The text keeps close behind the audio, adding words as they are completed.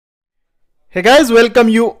Hey guys, welcome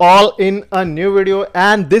you all in a new video,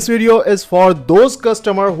 and this video is for those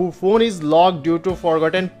customer whose phone is locked due to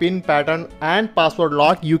forgotten pin pattern and password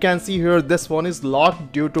lock. You can see here this phone is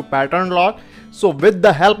locked due to pattern lock. So with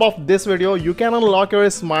the help of this video, you can unlock your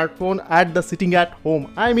smartphone at the sitting at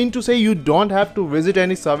home. I mean to say, you don't have to visit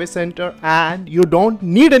any service center, and you don't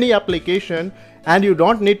need any application, and you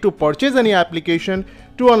don't need to purchase any application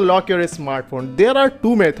to unlock your smartphone. There are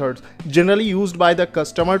two methods generally used by the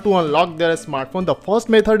customer to unlock their smartphone. The first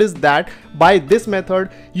method is that by this method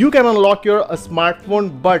you can unlock your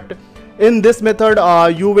smartphone, but in this method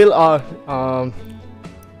you will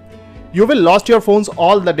lost your phone's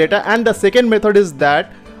all the data. And the second method is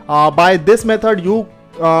that by this method you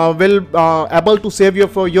will able to save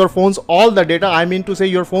your phone's all the data. I mean to say,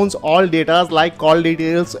 your phone's all data like call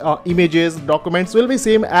details, images, documents will be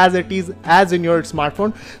same as it is as in your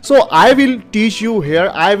smartphone. So I will teach you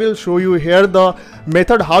here, I will show you here the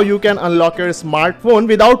method how you can unlock your smartphone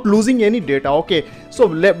without losing any data. Okay, so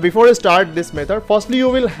before I start this method, firstly you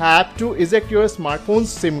will have to eject your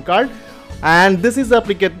smartphone's SIM card, and this is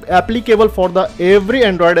applicable for the every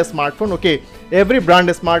Android smartphone. Okay, every brand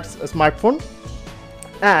smartphone.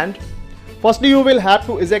 And firstly you will have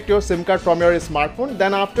to eject your SIM card from your smartphone.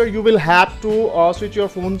 Then after, you will have to switch your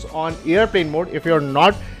phones on airplane mode. If your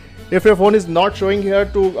phone is not showing here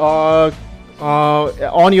to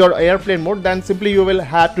on your airplane mode, then simply you will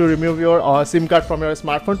have to remove your SIM card from your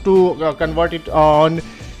smartphone to convert it on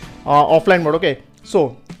offline mode. Okay,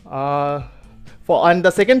 so and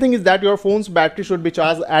the second thing is that your phone's battery should be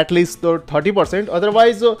charged at least 30%.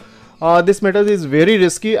 Otherwise this method is very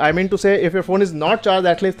risky. I mean to say, if your phone is not charged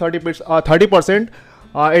at least 30%,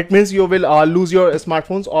 it means you will lose your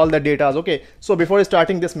smartphone's all the data. Okay, so before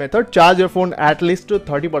starting this method, charge your phone at least to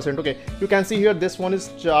 30%. Okay, you can see here this phone is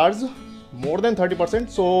charged more than 30%,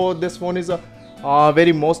 so this phone is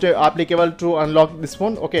very most applicable to unlock this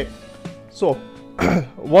phone. Okay, so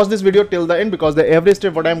watch this video till the end, because every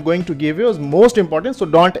step what I'm going to give you is most important, so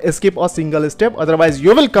don't skip a single step. Otherwise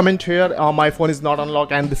you will comment here, my phone is not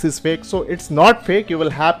unlocked and this is fake. So it's not fake, you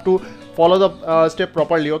will have to follow the step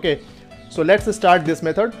properly. Okay, so let's start this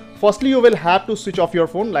method. Firstly you will have to switch off your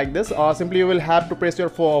phone like this. Simply you will have to press your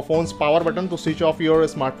phone's power button to switch off your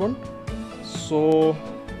smartphone. So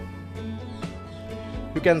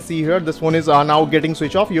you can see here this phone is now getting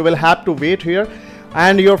switched off. You will have to wait here,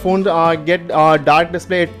 and your phone get dark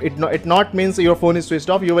display. It not means your phone is switched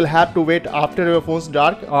off. You will have to wait after your phone's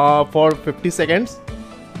dark for 50 seconds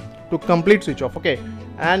to complete switch off. Okay,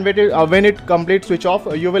 and when it complete switch off,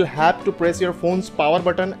 you will have to press your phone's power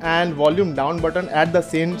button and volume down button at the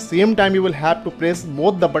same time. You will have to press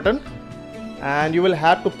both the button, and you will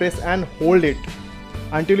have to press and hold it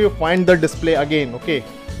until you find the display again. Okay,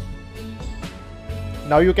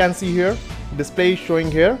 now you can see here display is showing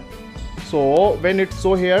here. So when it's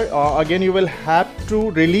so here, again you will have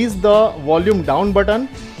to release the volume down button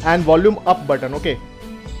and volume up button. Okay,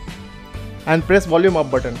 and press volume up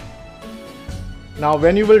button. Now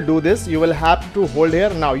when you will do this, you will have to hold here.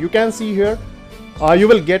 Now you can see here you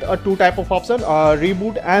will get a two type of option,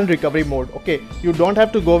 reboot and recovery mode. Okay, you don't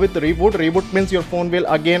have to go with reboot. Reboot means your phone will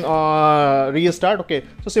again restart. Okay,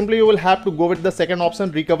 so simply you will have to go with the second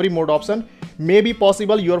option, recovery mode option. Maybe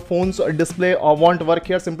possible your phone's display won't work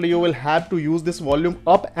here. Simply you will have to use this volume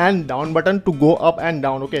up and down button to go up and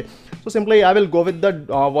down. Okay, so simply I will go with the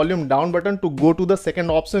volume down button to go to the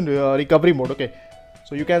second option, recovery mode. Okay,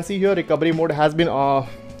 so you can see here recovery mode has been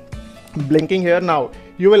blinking here. Now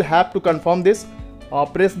you will have to confirm this.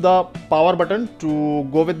 Press the power button to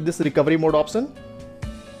go with this recovery mode option.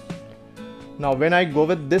 Now when I go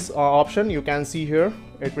with this option, you can see here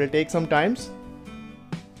it will take some times.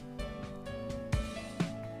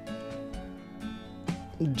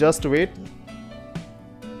 Just wait.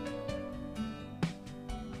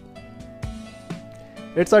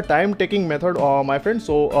 It's a time taking method, my friend,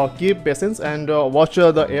 so keep patience and watch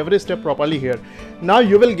the every step properly here. Now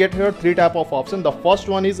you will get here three type of option. The first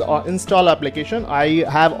one is install application. I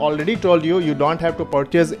have already told you, you don't have to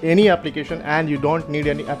purchase any application, and you don't need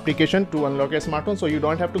any application to unlock your smartphone, so you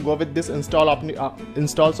don't have to go with this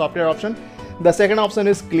install software option. The second option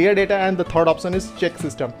is clear data, and the third option is check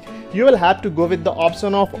system. You will have to go with the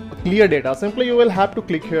option of clear data. Simply you will have to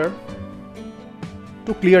click here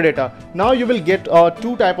to clear data. Now you will get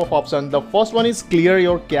two type of option. The first one is clear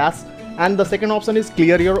your cache, and the second option is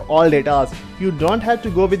clear your all data. You don't have to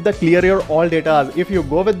go with the clear your all data. If you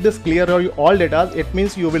go with this clear your all data, it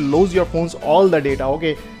means you will lose your phone's all the data.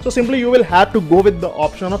 Okay, so simply you will have to go with the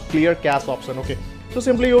option of clear cache option. Okay, So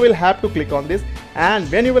simply you will have to click on this, and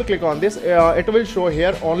when you will click on this, it will show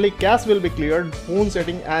here only cache will be cleared, phone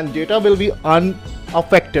setting and data will be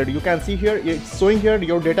unaffected. You can see here it's showing here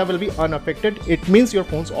your data will be unaffected. It means your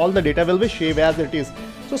phone's all the data will be saved as it is.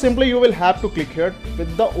 So simply you will have to click here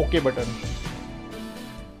with the OK button.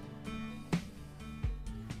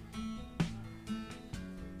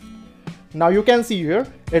 Now you can see here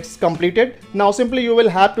it's completed. Now simply you will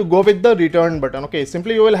have to go with the return button. Okay,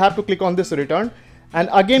 simply you will have to click on this return and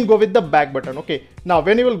again go with the back button. Okay, now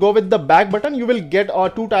when you will go with the back button, you will get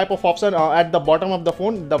two type of option at the bottom of the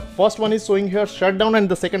phone. The first one is showing here shutdown and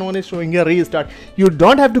the second one is showing here restart. You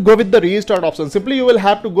don't have to go with the restart option. Simply you will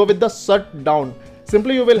have to go with the shutdown.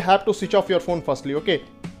 Simply you will have to switch off your phone firstly. Okay,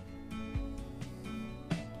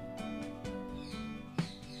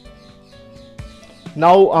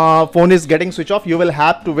 now phone is getting switch off. You will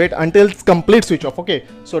have to wait until it's complete switch off. Okay,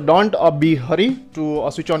 so don't be hurry to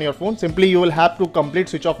switch on your phone. Simply you will have to complete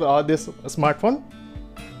switch off this smartphone.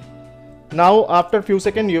 Now after few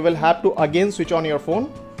seconds you will have to again switch on your phone.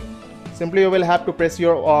 Simply you will have to press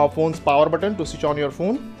your phone's power button to switch on your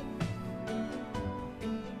phone.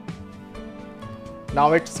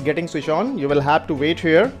 Now it's getting switch on. You will have to wait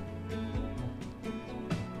here.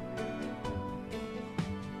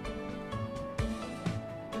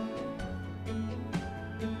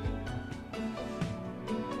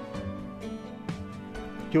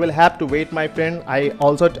 You will have to wait, my friend.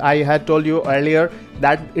 I had told you earlier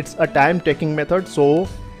that it's a time taking method. So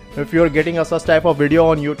if you're getting a such type of video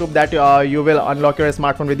on YouTube that you will unlock your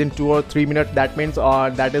smartphone within 2 or 3 minutes, that means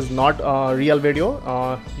that is not a real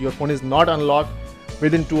video. Your phone is not unlocked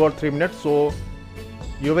within 2 or 3 minutes. So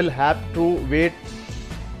you will have to wait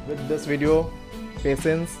with this video.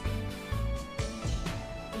 Patience.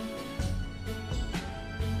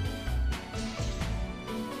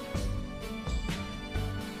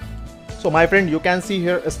 So my friend, you can see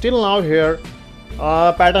here still now here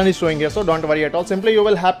pattern is showing here, so don't worry at all. Simply you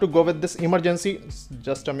will have to go with this emergency.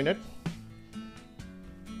 Just a minute.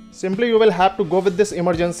 Simply you will have to go with this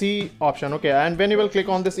emergency option. Okay, and when you will click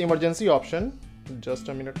on this emergency option, just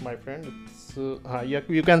a minute, my friend, it's, yeah,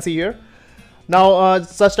 you can see here. Now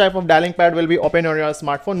such type of dialing pad will be open on your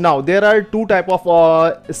smartphone. Now there are two type of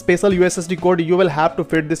special USSD code. You will have to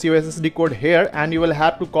fit this USSD code here and you will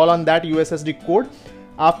have to call on that USSD code.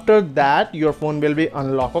 After that your phone will be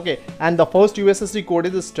unlocked. Okay, and the first USSD code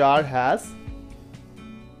is star has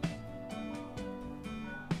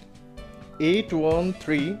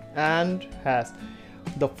 813 and has.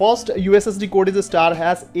 The first USSD code is star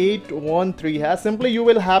has 813 has. Simply you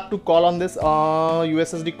will have to call on this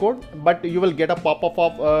USSD code, but you will get a pop-up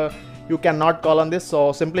of you cannot call on this,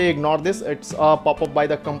 so simply ignore this. It's a pop-up by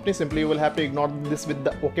the company. Simply you will have to ignore this with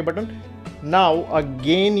the OK button. Now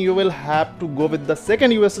again you will have to go with the second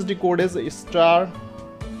USSD code is star,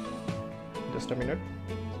 just a minute,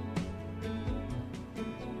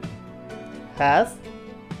 has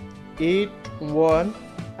 8, 1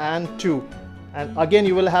 and 2, and again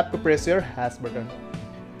you will have to press your hash button.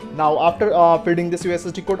 Now after feeding this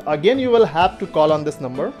USSD code, again you will have to call on this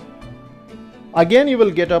number. Again you will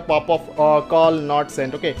get a pop-up call not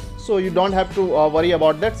sent. Okay, so you don't have to worry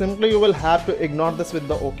about that. Simply you will have to ignore this with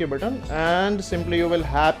the OK button, and simply you will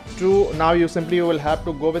have to you will have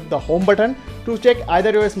to go with the home button to check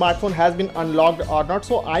either your smartphone has been unlocked or not.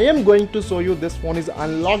 So I am going to show you this phone is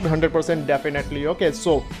unlocked 100% definitely. Okay,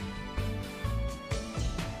 so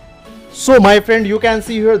my friend, you can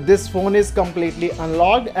see here this phone is completely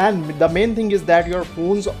unlocked, and the main thing is that your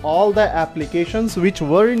phone's all the applications which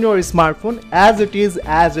were in your smartphone as it is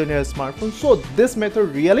as in your smartphone. So this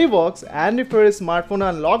method really works, and if your smartphone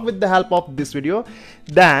unlocked with the help of this video,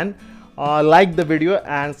 then like the video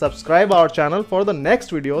and subscribe our channel for the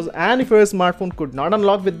next videos. And if your smartphone could not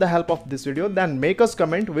unlock with the help of this video, then make us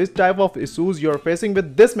comment which type of issues you're facing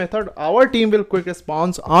with this method. Our team will quick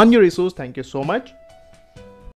response on your issues. Thank you so much.